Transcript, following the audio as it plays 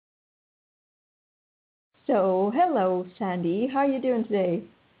So, hello, Sandy. How are you doing today?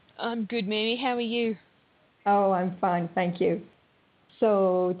 I'm good, Mimi. How are you? Oh, I'm fine, thank you.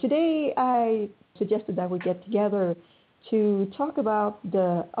 So, today I suggested that we get together to talk about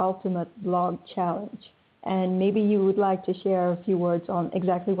the Ultimate Blog Challenge. And maybe you would like to share a few words on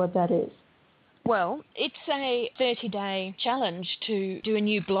exactly what that is. Well, it's a 30-day challenge to do a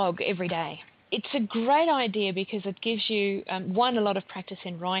new blog every day. It's a great idea because it gives you, one, a lot of practice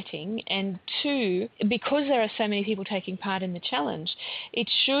in writing, and two, because there are so many people taking part in the challenge, it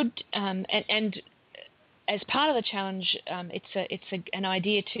should, and as part of the challenge, an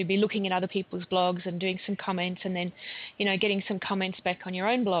idea to be looking at other people's blogs and doing some comments, and then, getting some comments back on your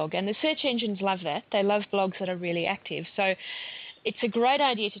own blog. And the search engines love that. They love blogs that are really active. So it's a great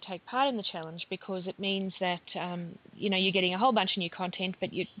idea to take part in the challenge because it means that, you're getting a whole bunch of new content, but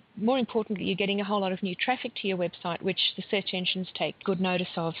more importantly, you're getting a whole lot of new traffic to your website, which the search engines take good notice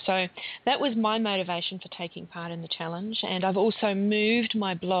of. So that was my motivation for taking part in the challenge. And I've also moved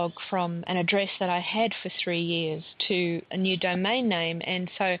my blog from an address that I had for 3 years to a new domain name. And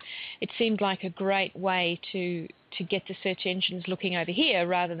so it seemed like a great way to get the search engines looking over here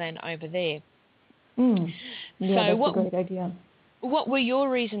rather than over there. Yeah, that's a great idea. What were your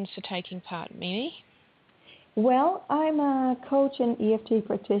reasons for taking part, Mimi? Well, I'm a coach and EFT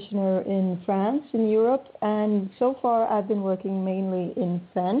practitioner in France, in Europe, and so far I've been working mainly in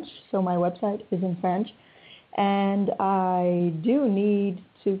French, so my website is in French, and I do need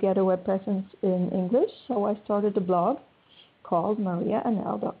to get a web presence in English, so I started a blog called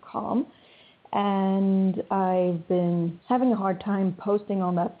mariaanel.com, and I've been having a hard time posting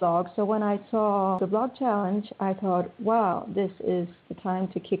on that blog. So when I saw the blog challenge, I thought, wow, this is the time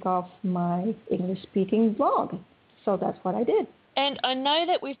to kick off my English-speaking blog. So that's what I did. And I know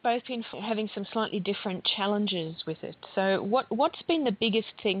that we've both been having some slightly different challenges with it. So what's been the biggest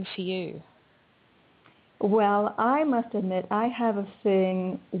thing for you? Well, I must admit, I have a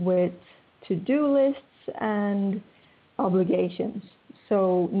thing with to-do lists and obligations.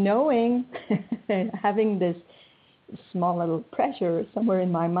 So knowing, having this small little pressure somewhere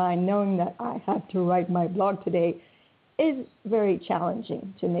in my mind, knowing that I have to write my blog today is very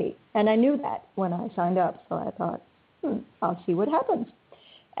challenging to me. And I knew that when I signed up, so I thought, I'll see what happens.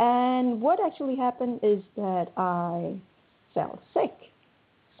 And what actually happened is that I fell sick.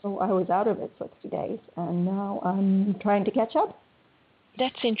 So I was out of it for 3 days, and now I'm trying to catch up.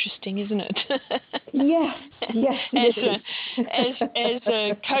 That's interesting, isn't it? Yes.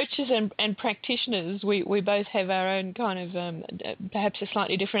 As coaches and practitioners, we both have our own kind of perhaps a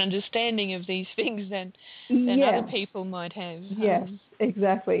slightly different understanding of these things than other people might have. Yes,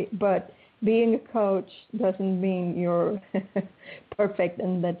 exactly. But being a coach doesn't mean you're perfect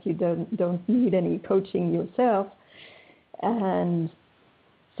and that you don't need any coaching yourself. And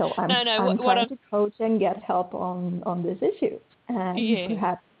so I'm trying to coach and get help on this issue. And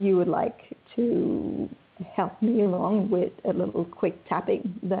perhaps you would like to help me along with a little quick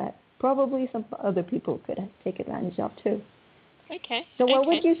tapping that probably some other people could take advantage of too. Okay. So what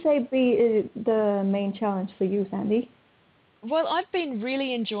would you say be the main challenge for you, Sandy? Well, I've been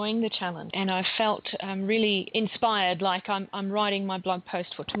really enjoying the challenge, and I felt really inspired, like I'm writing my blog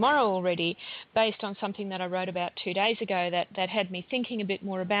post for tomorrow already based on something that I wrote about 2 days ago that had me thinking a bit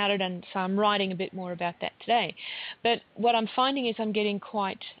more about it, and so I'm writing a bit more about that today. But what I'm finding is I'm getting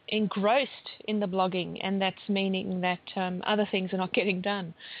quite engrossed in the blogging, and that's meaning that other things are not getting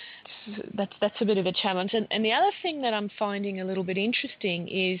done. That's a bit of a challenge. And the other thing that I'm finding a little bit interesting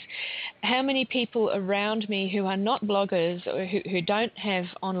is how many people around me who are not bloggers or who don't have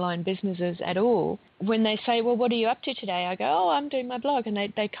online businesses at all, when they say, well, what are you up to today? I go, oh, I'm doing my blog. And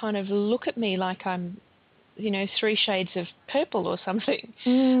they kind of look at me like I'm, 3 shades of purple or something.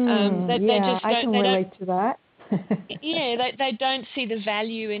 I can relate to that. They don't see the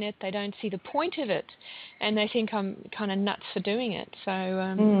value in it. They don't see the point of it, and they think I'm kind of nuts for doing it. So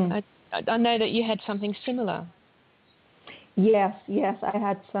I know that you had something similar. Yes, I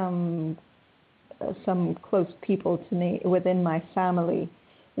had some close people to me within my family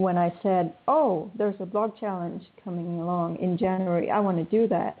when I said, oh, there's a blog challenge coming along in January. I want to do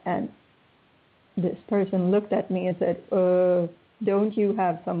that. And this person looked at me and said, don't you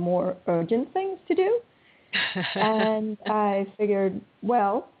have some more urgent things to do? And I figured,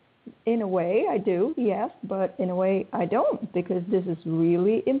 well, in a way I do, yes, but in a way I don't, because this is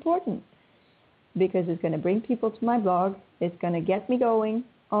really important, because it's going to bring people to my blog, it's going to get me going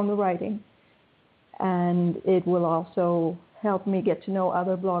on the writing, and it will also help me get to know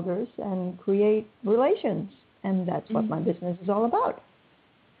other bloggers and create relations, and that's what my business is all about.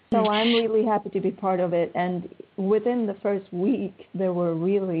 So I'm really happy to be part of it, and within the first week there were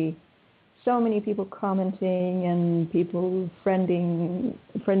really so many people commenting and people friending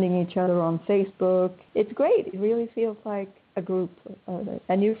each other on Facebook. It's great. It really feels like a group,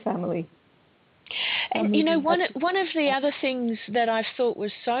 a new family. And, you know, one of the other things that I've thought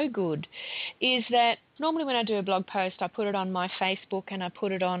was so good is that normally when I do a blog post, I put it on my Facebook and I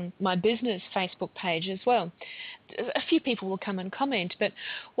put it on my business Facebook page as well. A few people will come and comment, but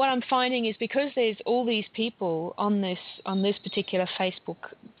what I'm finding is because there's all these people on this particular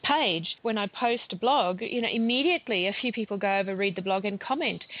Facebook page, when I post a blog, you know, immediately a few people go over, read the blog and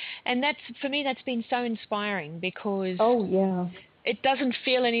comment. And that's, for me, that's been so inspiring because... Oh, yeah. It doesn't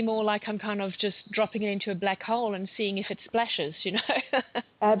feel anymore like I'm kind of just dropping it into a black hole and seeing if it splashes, you know.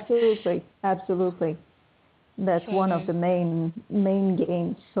 Absolutely, absolutely. That's one of the main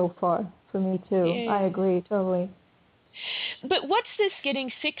gains so far for me too. Yeah. I agree totally. But what's this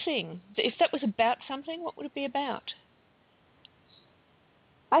getting sick thing? If that was about something, what would it be about?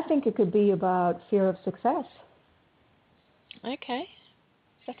 I think it could be about fear of success. Okay,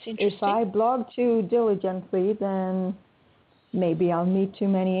 that's interesting. If I blog too diligently, then maybe I'll meet too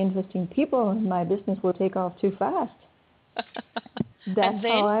many interesting people and my business will take off too fast. That's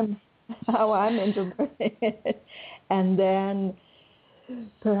how I'm interpreting it. And then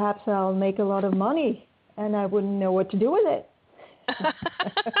perhaps I'll make a lot of money and I wouldn't know what to do with it.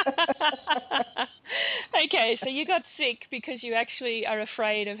 Okay, so you got sick because you actually are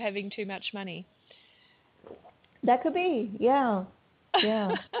afraid of having too much money. That could be, yeah.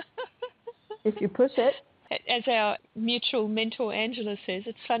 If you push it. As our mutual mentor Angela says,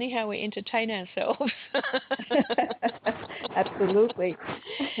 it's funny how we entertain ourselves. Absolutely.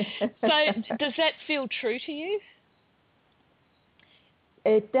 So does that feel true to you?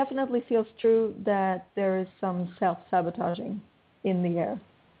 It definitely feels true that there is some self-sabotaging in the air.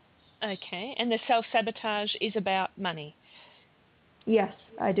 Okay, and the self-sabotage is about money? Yes,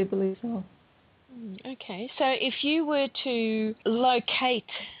 I do believe so. Okay, so if you were to locate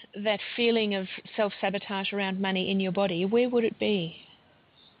that feeling of self-sabotage around money in your body, where would it be?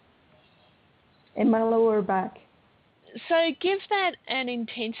 In my lower back. So give that an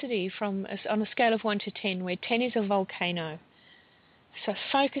intensity on a scale of 1 to 10, where 10 is a volcano. So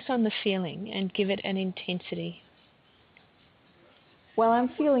focus on the feeling and give it an intensity. Well, I'm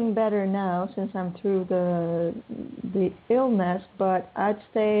feeling better now since I'm through the illness, but I'd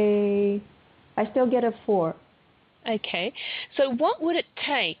say I still get a 4. Okay, so what would it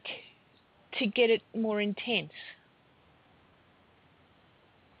take to get it more intense?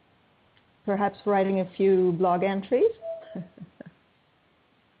 Perhaps writing a few blog entries.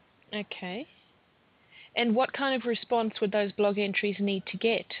 Okay. And what kind of response would those blog entries need to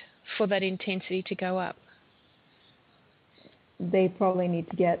get for that intensity to go up? They probably need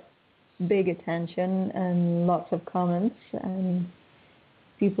to get big attention and lots of comments and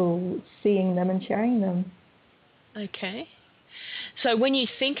people seeing them and sharing them. Okay. So when you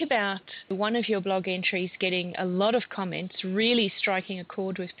think about one of your blog entries getting a lot of comments, really striking a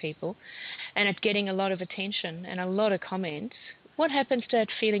chord with people, and it getting a lot of attention and a lot of comments, what happens to that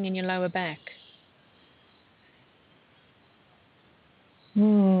feeling in your lower back?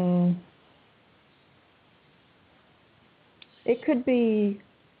 It could be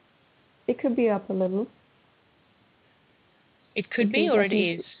up a little. It could be, or it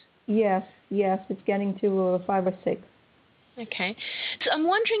is? Yes, it's getting to a 5 or 6. Okay. So I'm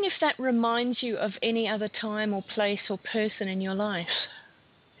wondering if that reminds you of any other time or place or person in your life.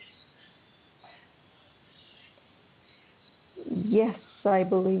 Yes, I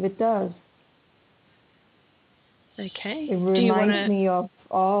believe it does. Okay. It reminds me of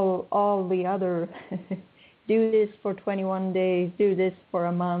all the other do this for 21 days, do this for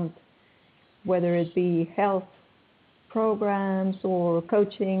a month, whether it be health programs or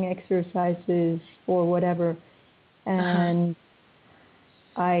coaching exercises or whatever. And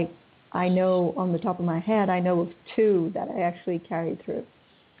I know on the top of my head, I know of 2 that I actually carried through.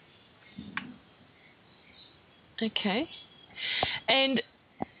 Okay. And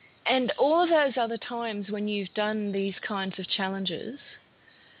all of those other times when you've done these kinds of challenges,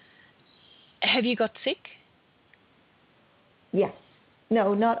 have you got sick? Yes.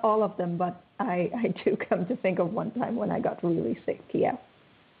 No, not all of them, but I do come to think of one time when I got really sick, yeah.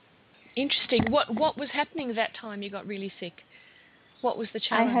 Interesting. What was happening that time you got really sick? What was the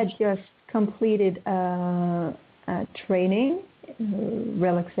challenge? I had just completed a training,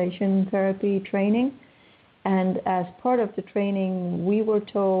 relaxation therapy training, and as part of the training, we were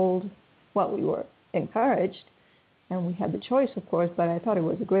told, well, we were encouraged, and we had the choice, of course, but I thought it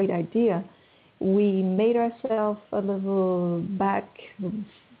was a great idea. We made ourselves a little back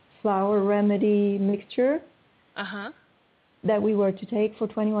flower remedy mixture that we were to take for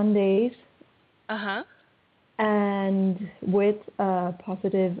 21 days, Uh-huh. and with a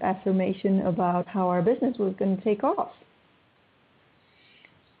positive affirmation about how our business was going to take off.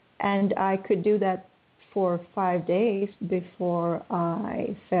 And I could do that for 5 days before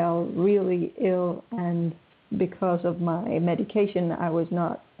I fell really ill, and because of my medication, I was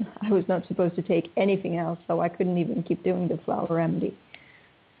not supposed to take anything else, so I couldn't even keep doing the flower remedy.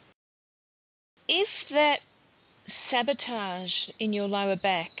 If that sabotage in your lower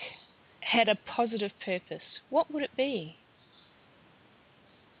back had a positive purpose, what would it be?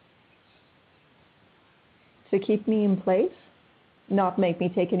 To keep me in place, not make me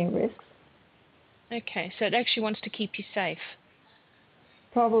take any risks. Okay, so it actually wants to keep you safe.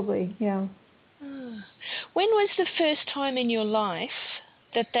 Probably, yeah. When was the first time in your life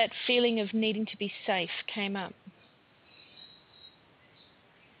that feeling of needing to be safe came up?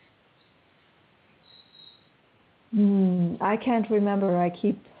 I can't remember.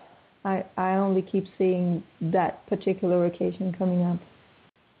 I only keep seeing that particular occasion coming up.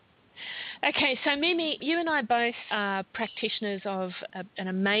 Okay, so Mimi, you and I both are practitioners of an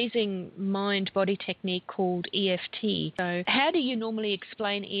amazing mind-body technique called EFT. So how do you normally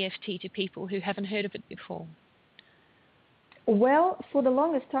explain EFT to people who haven't heard of it before? Well, for the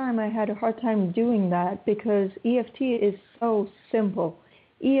longest time, I had a hard time doing that because EFT is so simple.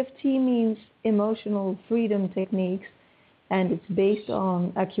 EFT means emotional freedom techniques, and it's based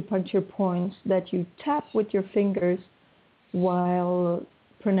on acupuncture points that you tap with your fingers while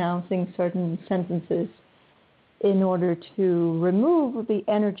pronouncing certain sentences in order to remove the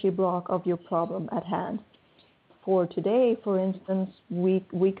energy block of your problem at hand. For today, for instance,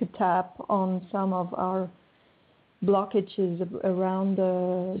 we could tap on some of our blockages around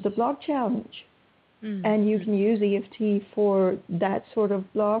the block challenge. And you can use EFT for that sort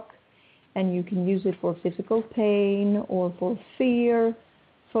of block, and you can use it for physical pain or for fear,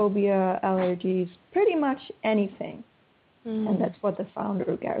 phobia, allergies, pretty much anything. And that's what the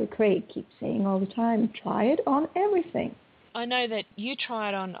founder, Gary Craig, keeps saying all the time. Try it on everything. I know that you try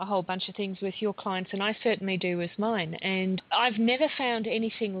it on a whole bunch of things with your clients, and I certainly do with mine. And I've never found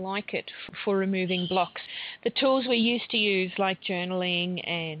anything like it for removing blocks. The tools we used to use, like journaling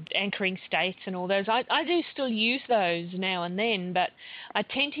and anchoring states and all those, I do still use those now and then, but I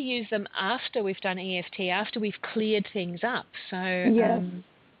tend to use them after we've done EFT, after we've cleared things up. So yes.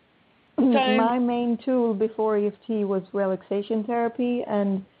 My main tool before EFT was relaxation therapy,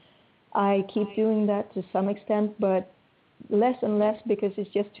 and I keep doing that to some extent, but less and less because it's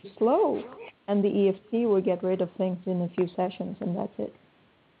just too slow, and the EFT will get rid of things in a few sessions, and that's it.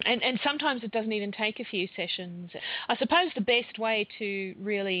 And sometimes it doesn't even take a few sessions. I suppose the best way to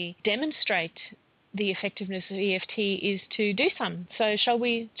really demonstrate the effectiveness of EFT is to do some. So shall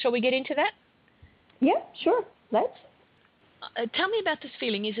we get into that? Yeah, sure. Let's. Tell me about this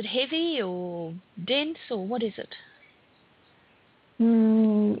feeling. Is it heavy or dense, or what is it?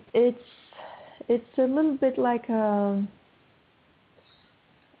 It's a little bit like a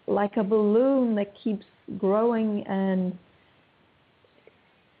balloon that keeps growing, and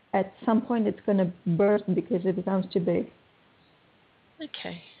at some point it's going to burst because it becomes too big.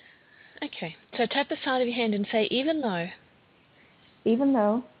 Okay. So tap the side of your hand and say, even though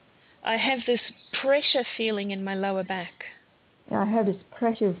I have this pressure feeling in my lower back. I have this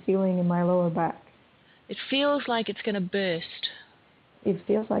pressure feeling in my lower back. It feels like it's going to burst. It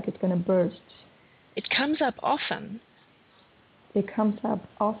feels like it's going to burst. It comes up often.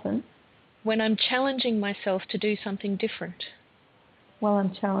 When I'm challenging myself to do something different.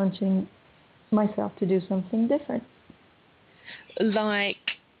 I'm challenging myself to do something different.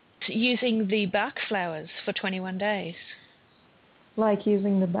 Like using the Bach flowers for 21 days. Like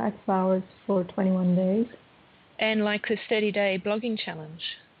using the Bach flowers for 21 days. And like this 30-day blogging challenge.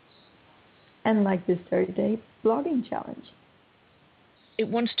 It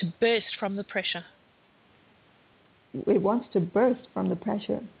wants to burst from the pressure.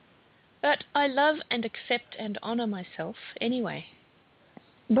 But I love and accept and honor myself anyway.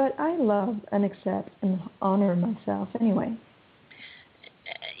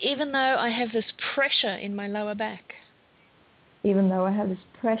 Even though I have this pressure in my lower back.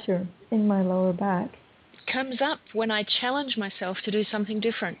 It comes up when I challenge myself to do something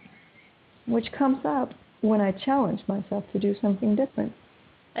different.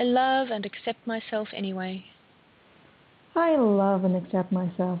 I love and accept myself anyway.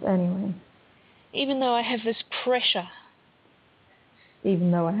 Even though I have this pressure.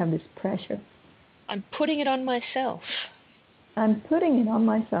 I'm putting it on myself.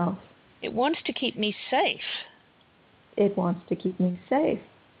 It wants to keep me safe.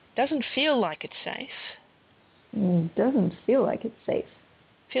 Doesn't feel like it's safe.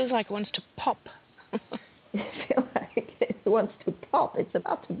 Feels like it wants to pop. It feels like it wants to pop. It's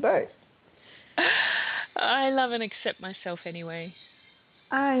about to burst. I love and accept myself anyway.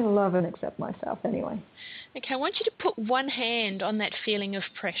 I love and accept myself anyway. Okay, I want you to put one hand on that feeling of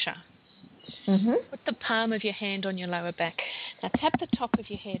pressure. Mm-hmm. Put the palm of your hand on your lower back. Now tap the top of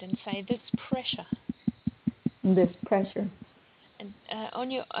your head and say, this pressure. This pressure. And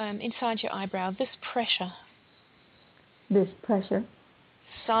on your inside your eyebrow, this pressure. This pressure.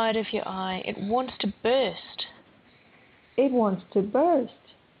 Side of your eye, it wants to burst. It wants to burst.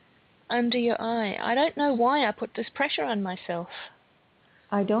 Under your eye, I don't know why I put this pressure on myself.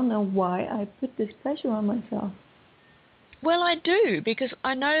 I don't know why I put this pressure on myself. Well, I do, because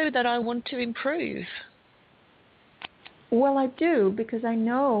I know that I want to improve. Well, I do, because I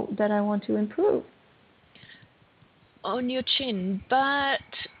know that I want to improve. On your chin, but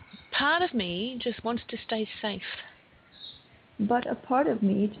part of me just wants to stay safe. But a part of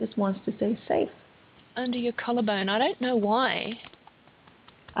me just wants to stay safe. Under your collarbone, I don't know why.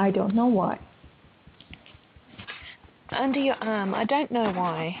 I don't know why. Under your arm, I don't know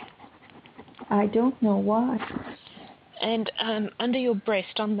why. I don't know why. And under your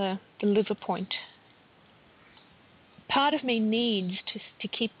breast, on the liver point. Part of me needs to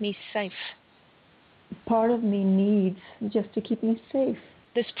keep me safe. Part of me needs just to keep me safe.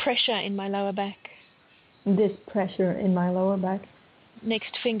 This pressure in my lower back. This pressure in my lower back.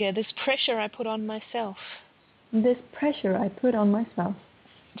 Next finger, this pressure I put on myself. This pressure I put on myself.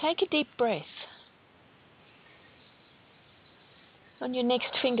 Take a deep breath. On your next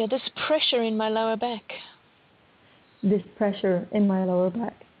finger, this pressure in my lower back. This pressure in my lower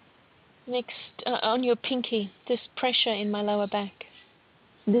back. Next, on your pinky, this pressure in my lower back.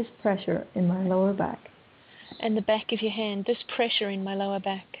 This pressure in my lower back. And the back of your hand, this pressure in my lower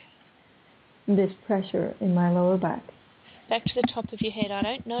back. This pressure in my lower back. Back to the top of your head. I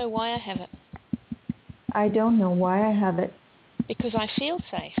don't know why I have it. I don't know why I have it. Because I feel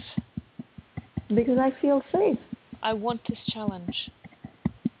safe. Because I feel safe. I want this challenge.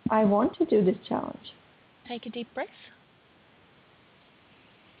 I want to do this challenge. Take a deep breath.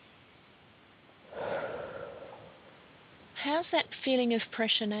 How's that feeling of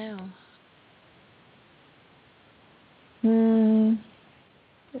pressure now?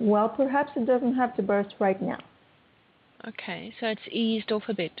 Well, perhaps it doesn't have to burst right now. Okay, so it's eased off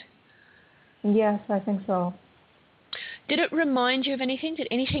a bit. Yes, I think so. Did it remind you of anything? Did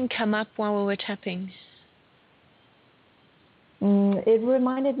anything come up while we were tapping? It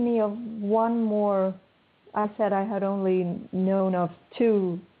reminded me of one more. I said I had only known of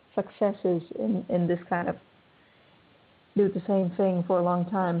 2 successes in this kind of do the same thing for a long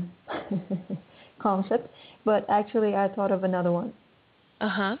time concept, but actually I thought of another one.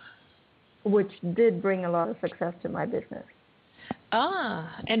 Uh-huh. Which did bring a lot of success to my business.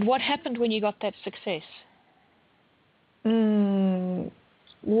 Ah, and what happened when you got that success?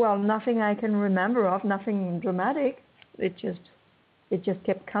 Well, nothing I can remember of, nothing dramatic. It just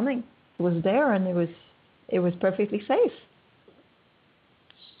kept coming. It was there, and it was perfectly safe.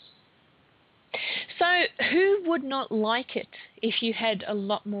 So, who would not like it if you had a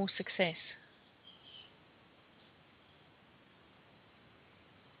lot more success?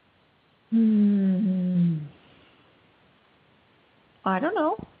 I don't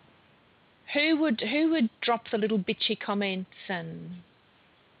know. Who would drop the little bitchy comments and?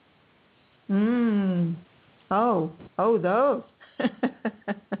 Oh, those.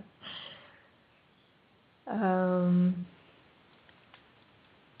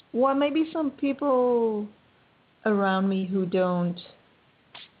 Well, maybe some people around me who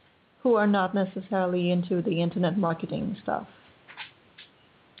are not necessarily into the internet marketing stuff.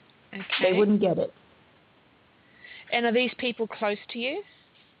 Okay. They wouldn't get it. And are these people close to you?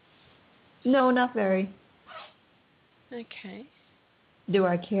 No, not very. Okay. Do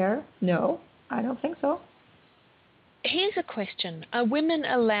I care? No, I don't think so. Here's a question. Are women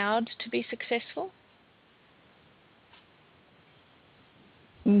allowed to be successful?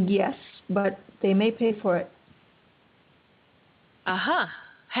 Yes, but they may pay for it. Aha.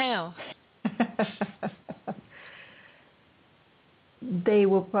 How? They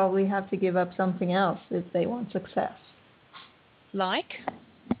will probably have to give up something else if they want success. Like?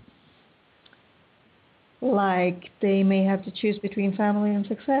 Like they may have to choose between family and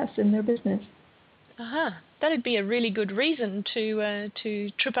success in their business. Aha. That'd be a really good reason to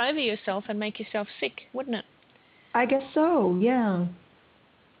trip over yourself and make yourself sick, wouldn't it? I guess so, yeah.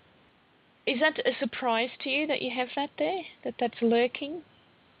 Is that a surprise to you that you have that there? That's lurking?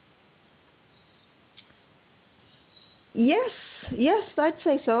 Yes, I'd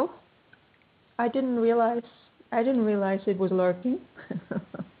say so. I didn't realize it was lurking.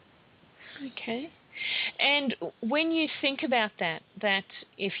 Okay. And when you think about that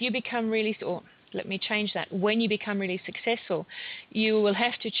if you become really, or let me change that, when you become really successful, you will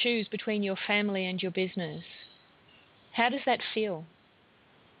have to choose between your family and your business. How does that feel?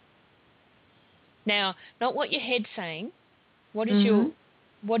 Now, not what your head's saying. What is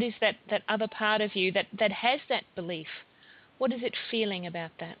what is that other part of you that has that belief? What is it feeling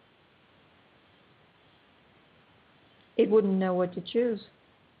about that? It wouldn't know what to choose.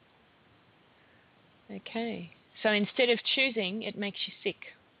 Okay. So instead of choosing, it makes you sick.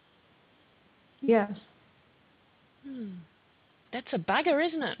 Yes. That's a bugger,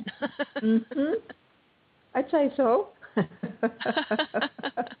 isn't it? I'd say so.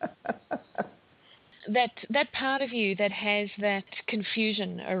 That part of you that has that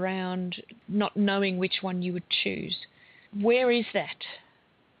confusion around not knowing which one you would choose, where is that?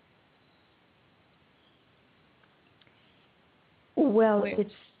 Well,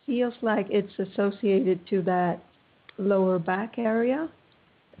 it feels like it's associated to that lower back area.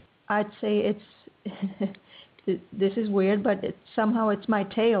 I'd say it's, this is weird, but somehow it's my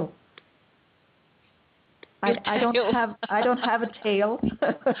tail. I don't have a tail.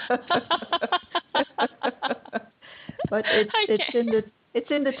 But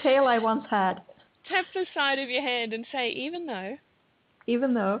it's in the tail I once had. Tap the side of your hand and say, even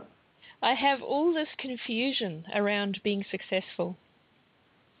though I have all this confusion around being successful.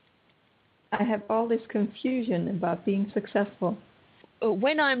 I have all this confusion about being successful.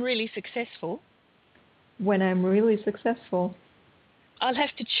 When I'm really successful, I'll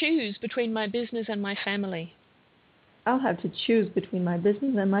have to choose between my business and my family. I'll have to choose between my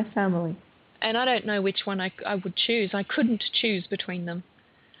business and my family. And I don't know which one I would choose. I couldn't choose between them.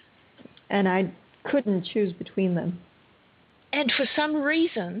 And I couldn't choose between them. And for some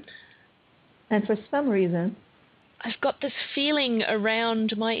reason, I've got this feeling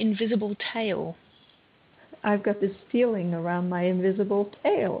around my invisible tail. I've got this feeling around my invisible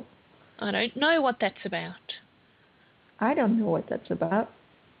tail. I don't know what that's about. I don't know what that's about.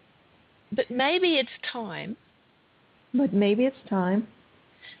 But maybe it's time.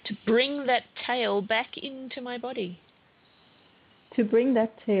 To bring that tail back into my body.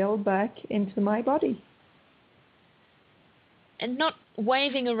 And not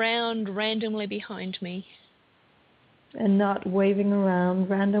waving around randomly behind me. I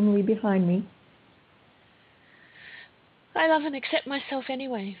love and accept myself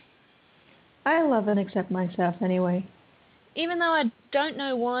anyway. Even though I don't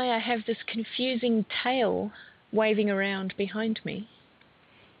know why I have this confusing tail waving around behind me.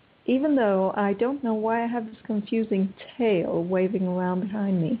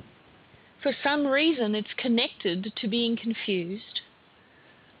 For some reason, it's connected to being confused.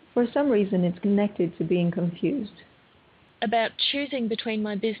 About choosing between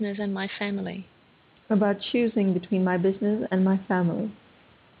my business and my family.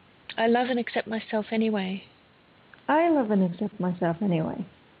 I love and accept myself anyway.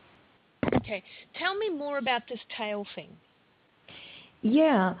 Okay, tell me more about this tail thing.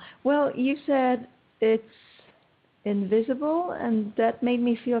 Yeah, well, you said it's invisible, and that made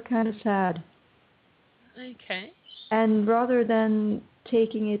me feel kind of sad. Okay. And rather than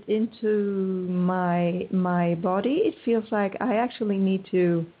taking it into my body, it feels like I actually need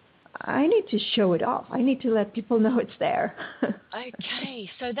to show it off. I need to let people know it's there. Okay,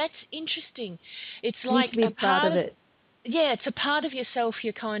 so that's interesting. It's like a part of it. Yeah, it's a part of yourself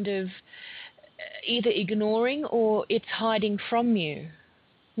you're kind of either ignoring or it's hiding from you.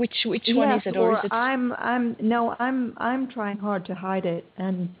 Which one is it, or is it? I'm trying hard to hide it,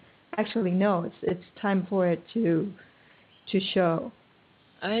 and actually no, it's time for it to show.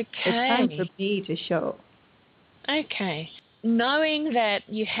 Okay. It's time for me to show. Okay. Knowing that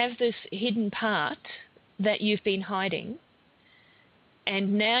you have this hidden part that you've been hiding,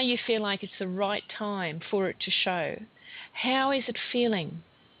 and now you feel like it's the right time for it to show, how is it feeling?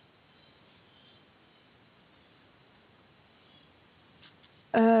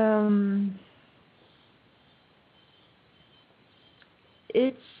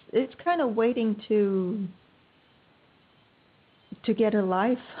 It's kind of waiting to get a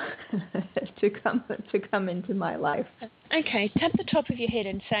life to come into my life. Okay, tap the top of your head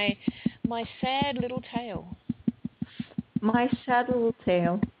and say, my sad little tail. My sad little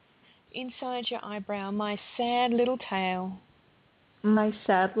tail. Inside your eyebrow, my sad little tail. My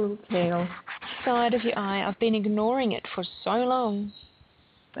sad little tail. Side of your eye, I've been ignoring it for so long.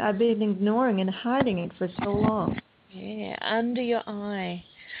 I've been ignoring and hiding it for so long. Yeah, under your eye.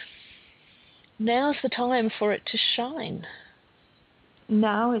 Now's the time for it to shine.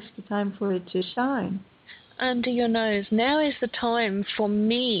 Now is the time for it to shine. under your nose. Now is the time for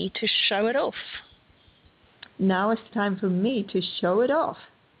me to show it off. Now is the time for me to show it off.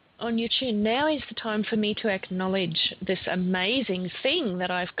 On your chin. Now is the time for me to acknowledge this amazing thing that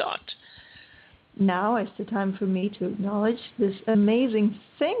I've got. Now is the time for me to acknowledge this amazing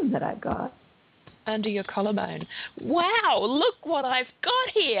thing that I've got. Under your collarbone. Wow, look what I've got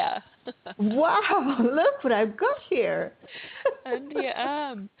here. Wow, look what I've got here. Under your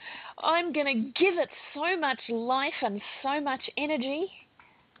arm. I'm going to give it so much life and so much energy.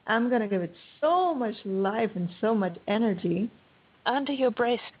 I'm going to give it so much life and so much energy. Under your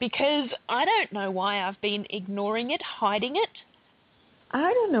breast, because I don't know why I've been ignoring it, hiding it.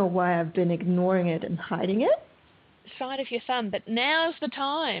 I don't know why I've been ignoring it and hiding it. Side of your thumb, but now's the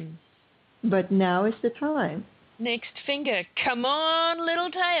time. But now is the time. Next finger. Come on, little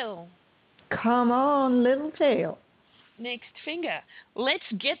tail. Come on, little tail. Next finger. Let's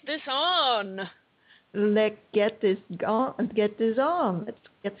get this on. Let's get this on. Let's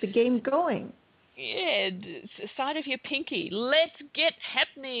get the game going. Yeah, side of your pinky. Let's get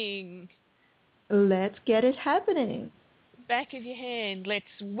happening. Let's get it happening. Back of your hand. Let's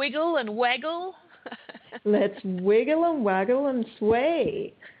wiggle and waggle. Let's wiggle and waggle and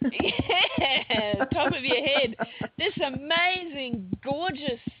sway. Yeah, top of your head. This amazing,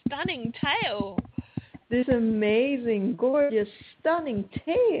 gorgeous, stunning tail. This amazing, gorgeous, stunning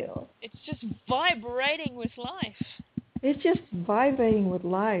tail. It's just vibrating with life. It's just vibrating with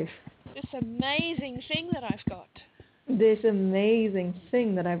life. This amazing thing that I've got. This amazing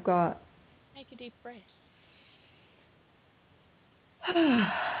thing that I've got. Take a deep breath.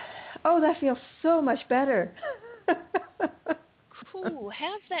 Oh, that feels so much better. Cool.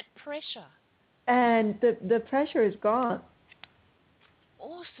 How's that pressure? And the pressure is gone.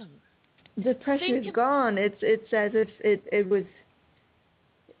 Awesome. The pressure is gone. It's as if it was.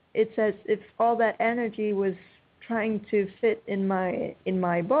 It's as if all that energy was trying to fit in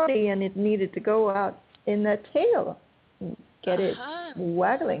my body, and it needed to go out in that tail and get it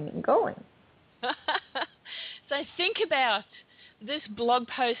waggling and going. So think about this blog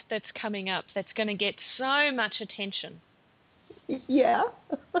post that's coming up that's going to get so much attention. Yeah.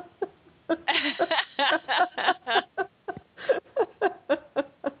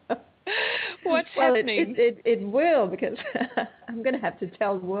 What's happening? It will, because I'm going to have to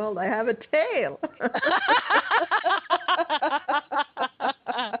tell the world I have a tail.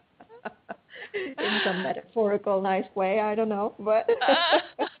 In some metaphorical, nice way, I don't know, but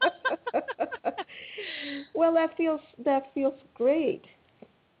well, that feels great.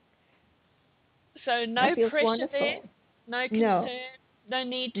 So no pressure wonderful. there, no concern, no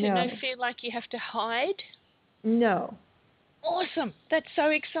need to, no feel like you have to hide. No. Awesome! That's so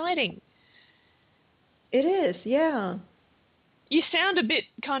exciting. It is, yeah. You sound a bit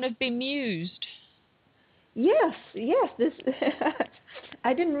kind of bemused. Yes. This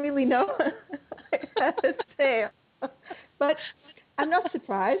I didn't really know I had a tail, but I'm not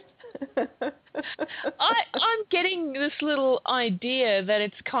surprised. I'm getting this little idea that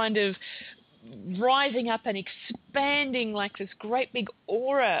it's kind of rising up and expanding like this great big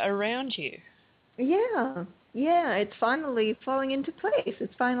aura around you. Yeah, it's finally falling into place.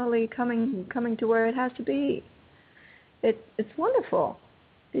 It's finally coming to where it has to be. It's wonderful.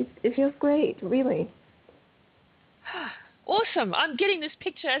 It feels great, really. Awesome. I'm getting this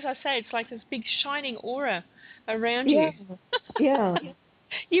picture, as I say, it's like this big shining aura around you. Yeah.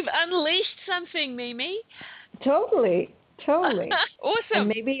 You've unleashed something, Mimi. Totally. Awesome. And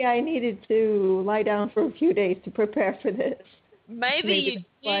maybe I needed to lie down for a few days to prepare for this. Maybe you did. That's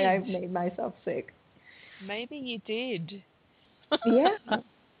why I've made myself sick. Maybe you did. Yeah.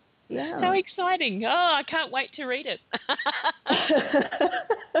 How exciting. Oh, I can't wait to read it.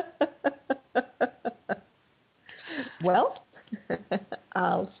 Well,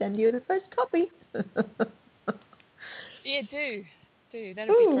 I'll send you the first copy. Yeah, do.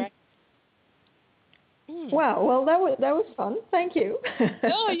 That'll be great. Wow. Well, that was fun. Thank you.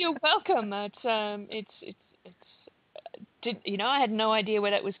 Oh, you're welcome. I had no idea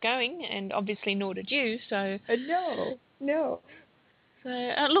where that was going, and obviously nor did you. So no. So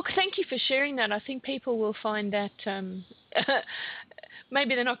look, thank you for sharing that. I think people will find that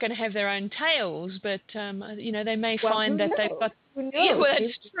maybe they're not going to have their own tails, but they may find that they've got. Yeah, well,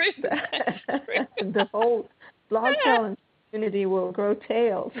 that's true. That's true. The whole blog challenge community will grow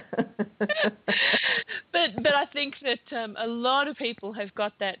tails. But I think that a lot of people have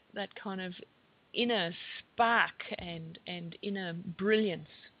got that kind of inner spark and inner brilliance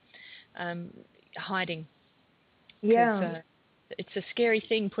hiding. Yeah. It's a scary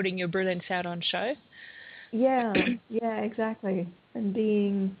thing putting your brilliance out on show. Yeah, exactly. And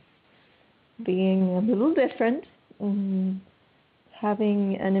being being a little different,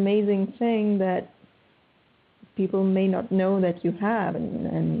 having an amazing thing that people may not know that you have,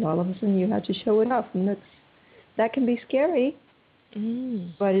 and all of a sudden you have to show it off, and that can be scary,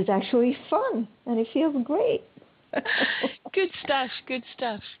 but it's actually fun, and it feels great. Good stuff.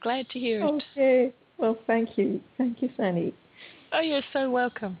 Glad to hear it. Okay, well, thank you, Sandy. Oh, you're so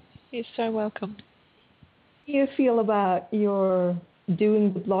welcome. You're so welcome. How do you feel about your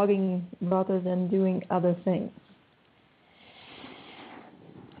doing the blogging rather than doing other things?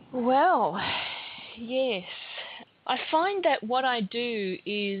 Well, yes. I find that what I do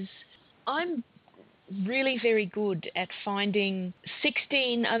is I'm really very good at finding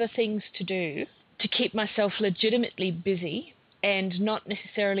 16 other things to do to keep myself legitimately busy and not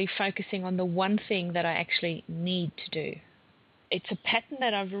necessarily focusing on the one thing that I actually need to do. It's a pattern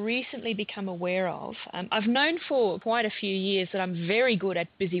that I've recently become aware of. I've known for quite a few years that I'm very good at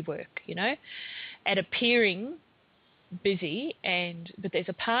busy work, at appearing busy, but there's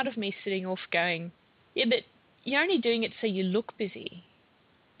a part of me sitting off going, yeah, but you're only doing it so you look busy.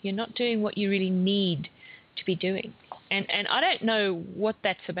 You're not doing what you really need to be doing. And I don't know what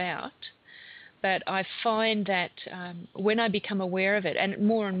that's about, but I find that when I become aware of it, and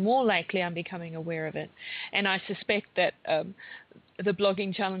more lately I'm becoming aware of it, and I suspect that the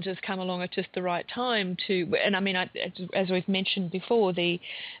blogging challenges come along at just the right time and I mean, as we've mentioned before, the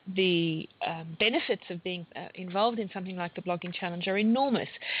benefits of being involved in something like the blogging challenge are enormous.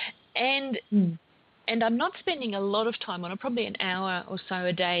 And I'm not spending a lot of time on it, probably an hour or so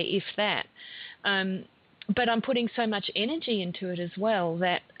a day, if that. But I'm putting so much energy into it as well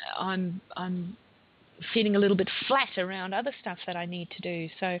that I'm feeling a little bit flat around other stuff that I need to do.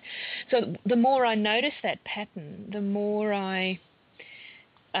 So the more I notice that pattern, the more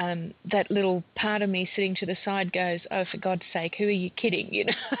that little part of me sitting to the side goes, oh, for God's sake, who are you kidding?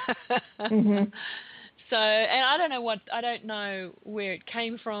 Mm-hmm. So, and I don't know where it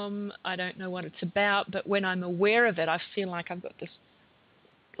came from. I don't know what it's about. But when I'm aware of it, I feel like I've got this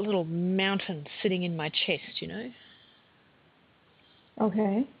little mountain sitting in my chest,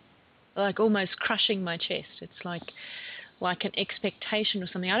 Okay. Like almost crushing my chest. It's like an expectation or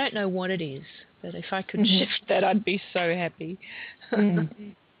something. I don't know what it is, but if I could shift that, I'd be so happy.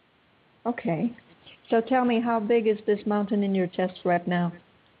 Okay. So tell me, how big is this mountain in your chest right now?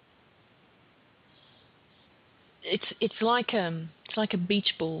 It's like a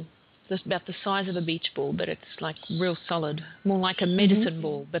beach ball. It's about the size of a beach ball, but it's like real solid. More like a medicine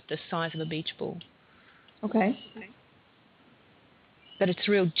ball, but the size of a beach ball. Okay. But it's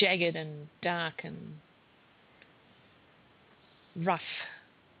real jagged and dark and rough.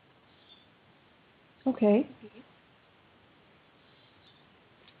 Okay.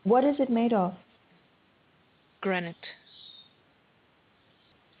 What is it made of? Granite.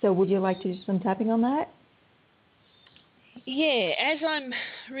 So would you like to do some tapping on that? Yeah, as I'm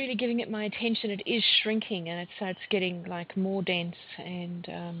really giving it my attention, it is shrinking, and it's getting like more dense and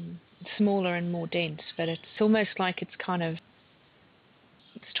smaller and more dense. But it's almost like it's trying to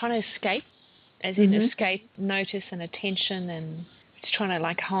escape, as in escape notice and attention, and it's trying to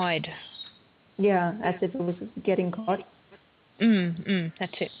like hide. Yeah, as if it was getting caught.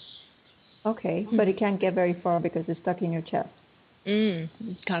 That's it. Okay, but it can't get very far because it's stuck in your chest.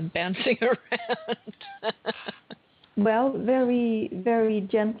 It's kind of bouncing around. Well, very, very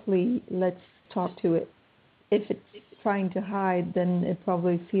gently, let's talk to it. If it's trying to hide, then it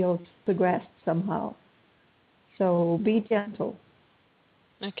probably feels progressed somehow. So be gentle.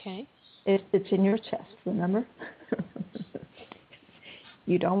 Okay. It's in your chest, remember?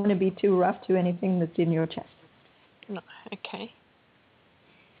 You don't want to be too rough to anything that's in your chest. No, okay.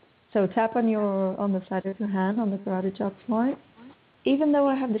 So tap on the side of your hand, on the carotid chakra point. Even though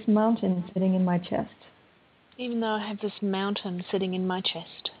I have this mountain sitting in my chest. Even though I have this mountain sitting in my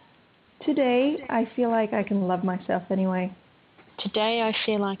chest. Today, I feel like I can love myself anyway. Today, I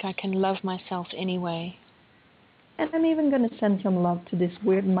feel like I can love myself anyway. And I'm even going to send some love to this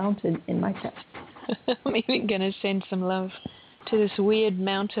weird mountain in my chest. I'm even going to send some love to this weird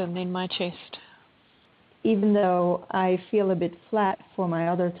mountain in my chest. Even though I feel a bit flat for my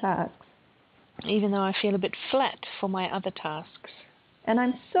other tasks. Even though I feel a bit flat for my other tasks. And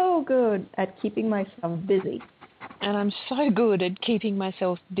I'm so good at keeping myself busy. And I'm so good at keeping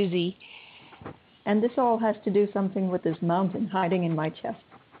myself busy. And this all has to do something with this mountain hiding in my chest.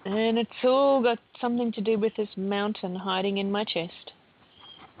 And it's all got something to do with this mountain hiding in my chest.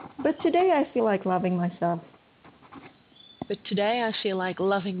 But today I feel like loving myself. But today I feel like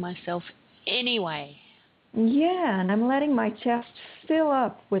loving myself anyway. Yeah, and I'm letting my chest fill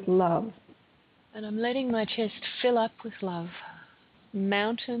up with love. And I'm letting my chest fill up with love.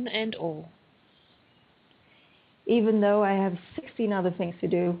 Mountain and all. even though I have 16 other things to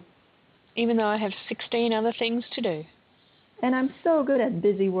do. Even though I have 16 other things to do. And I'm so good at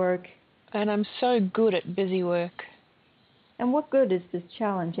busy work. And I'm so good at busy work. And what good is this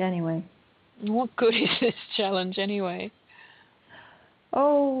challenge anyway? What good is this challenge anyway?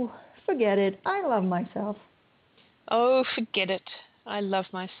 Oh, forget it. I love myself. Oh, forget it. I love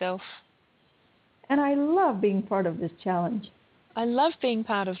myself. And I love being part of this challenge. I love being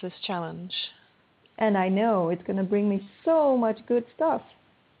part of this challenge. And I know it's going to bring me so much good stuff.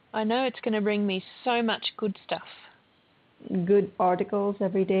 I know it's going to bring me so much good stuff. Good articles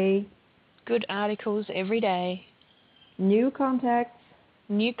every day. Good articles every day. New contacts.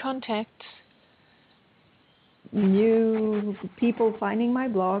 New contacts. New people finding my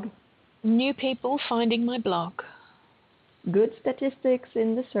blog. New people finding my blog. Good statistics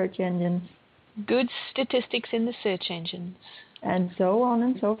in the search engines. Good statistics in the search engines. And so on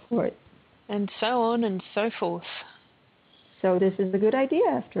and so forth. And so on and so forth. So this is a good idea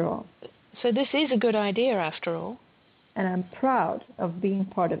after all. So this is a good idea after all. And I'm proud of being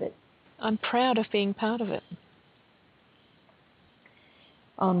part of it. I'm proud of being part of it.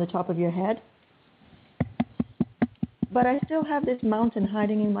 On the top of your head. But I still have this mountain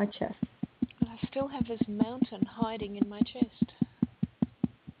hiding in my chest. But I still have this mountain hiding in my chest.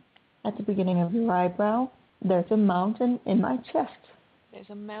 At the beginning of your eyebrow, there's a mountain in my chest. There's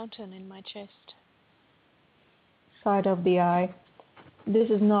a mountain in my chest. Side of the eye. This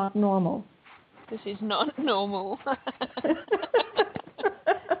is not normal. This is not normal.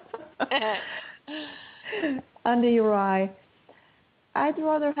 Under your eye. I'd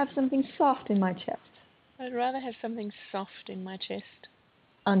rather have something soft in my chest. I'd rather have something soft in my chest.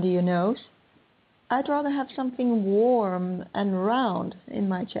 Under your nose. I'd rather have something warm and round in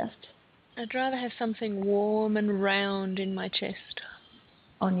my chest. I'd rather have something warm and round in my chest.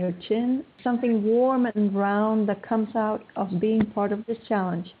 On your chin, something warm and round that comes out of being part of this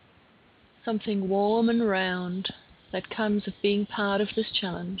challenge. Something warm and round that comes of being part of this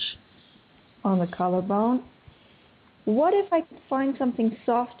challenge. On the collarbone, what if I could find something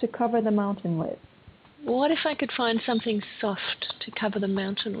soft to cover the mountain with? What if I could find something soft to cover the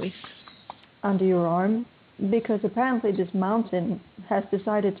mountain with? Under your arm, because apparently this mountain has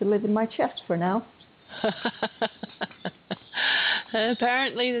decided to live in my chest for now.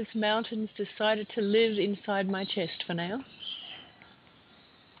 Apparently this mountain's decided to live inside my chest for now.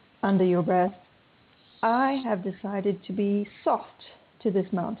 Under your breast, I have decided to be soft to this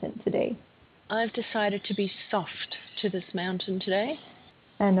mountain today. I've decided to be soft to this mountain today.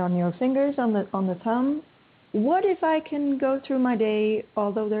 And on your fingers, on the thumb, what if I can go through my day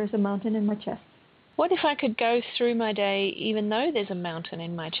although there's a mountain in my chest? What if I could go through my day even though there's a mountain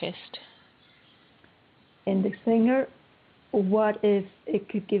in my chest? Index finger, what if it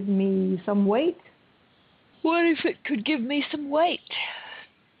could give me some weight? What if it could give me some weight?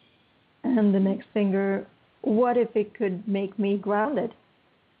 And the next finger, what if it could make me grounded?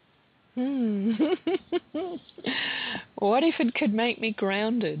 What if it could make me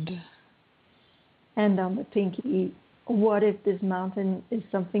grounded? And on the pinky, what if this mountain is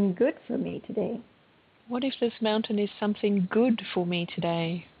something good for me today? What if this mountain is something good for me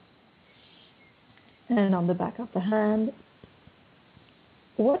today? And on the back of the hand,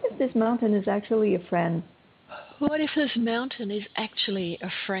 what if this mountain is actually a friend? What if this mountain is actually a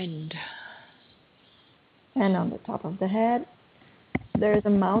friend? And on the top of the head, there's a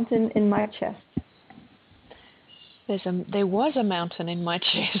mountain in my chest. There was a mountain in my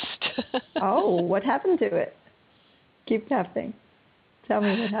chest. Oh, what happened to it? Keep tapping. Tell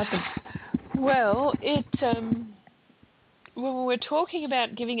me what happened. Well, when we were talking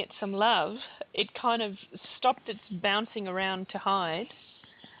about giving it some love, it kind of stopped its bouncing around to hide,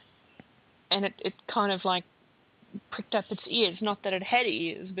 and it kind of like pricked up its ears. Not that it had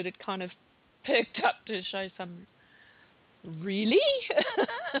ears, but it kind of perked up to show some. Really?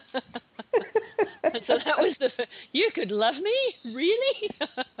 So that was you could love me? Really?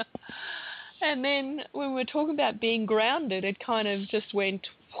 And then when we were talking about being grounded, it kind of just went,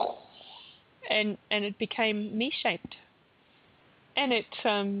 and it became me-shaped. And it,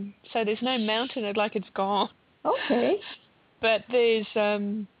 so there's no mountain, it's gone. Okay. But there's,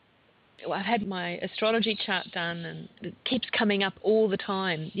 I've had my astrology chart done, and it keeps coming up all the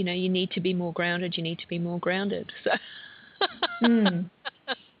time. You know, you need to be more grounded, you need to be more grounded. So.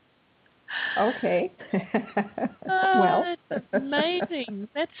 Okay. Well. That's amazing.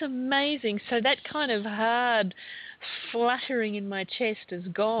 That's amazing. So that kind of hard fluttering in my chest is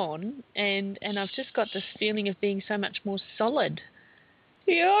gone, and I've just got this feeling of being so much more solid.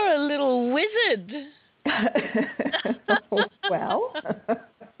 You're a little wizard. Well.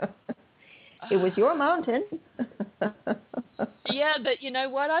 It was your mountain. Yeah, but you know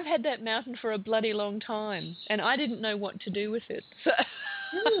what? I've had that mountain for a bloody long time, and I didn't know what to do with it. So.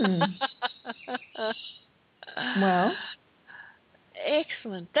 Well,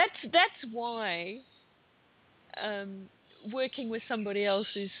 excellent. That's why working with somebody else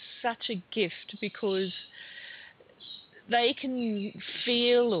is such a gift, because they can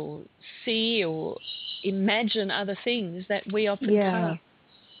feel or see or imagine other things that we often can't.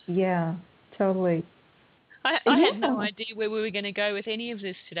 Yeah, totally. I had no idea where we were going to go with any of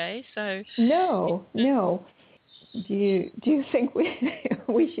this today, so... No. Do you think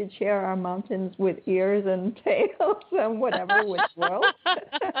we should share our mountains with ears and tails and whatever with the world?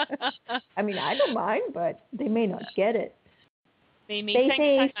 I mean, I don't mind, but they may not get it. Mimi, thanks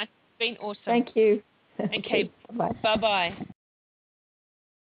so much. It's been awesome. Thank you. Okay, bye-bye. Bye-bye.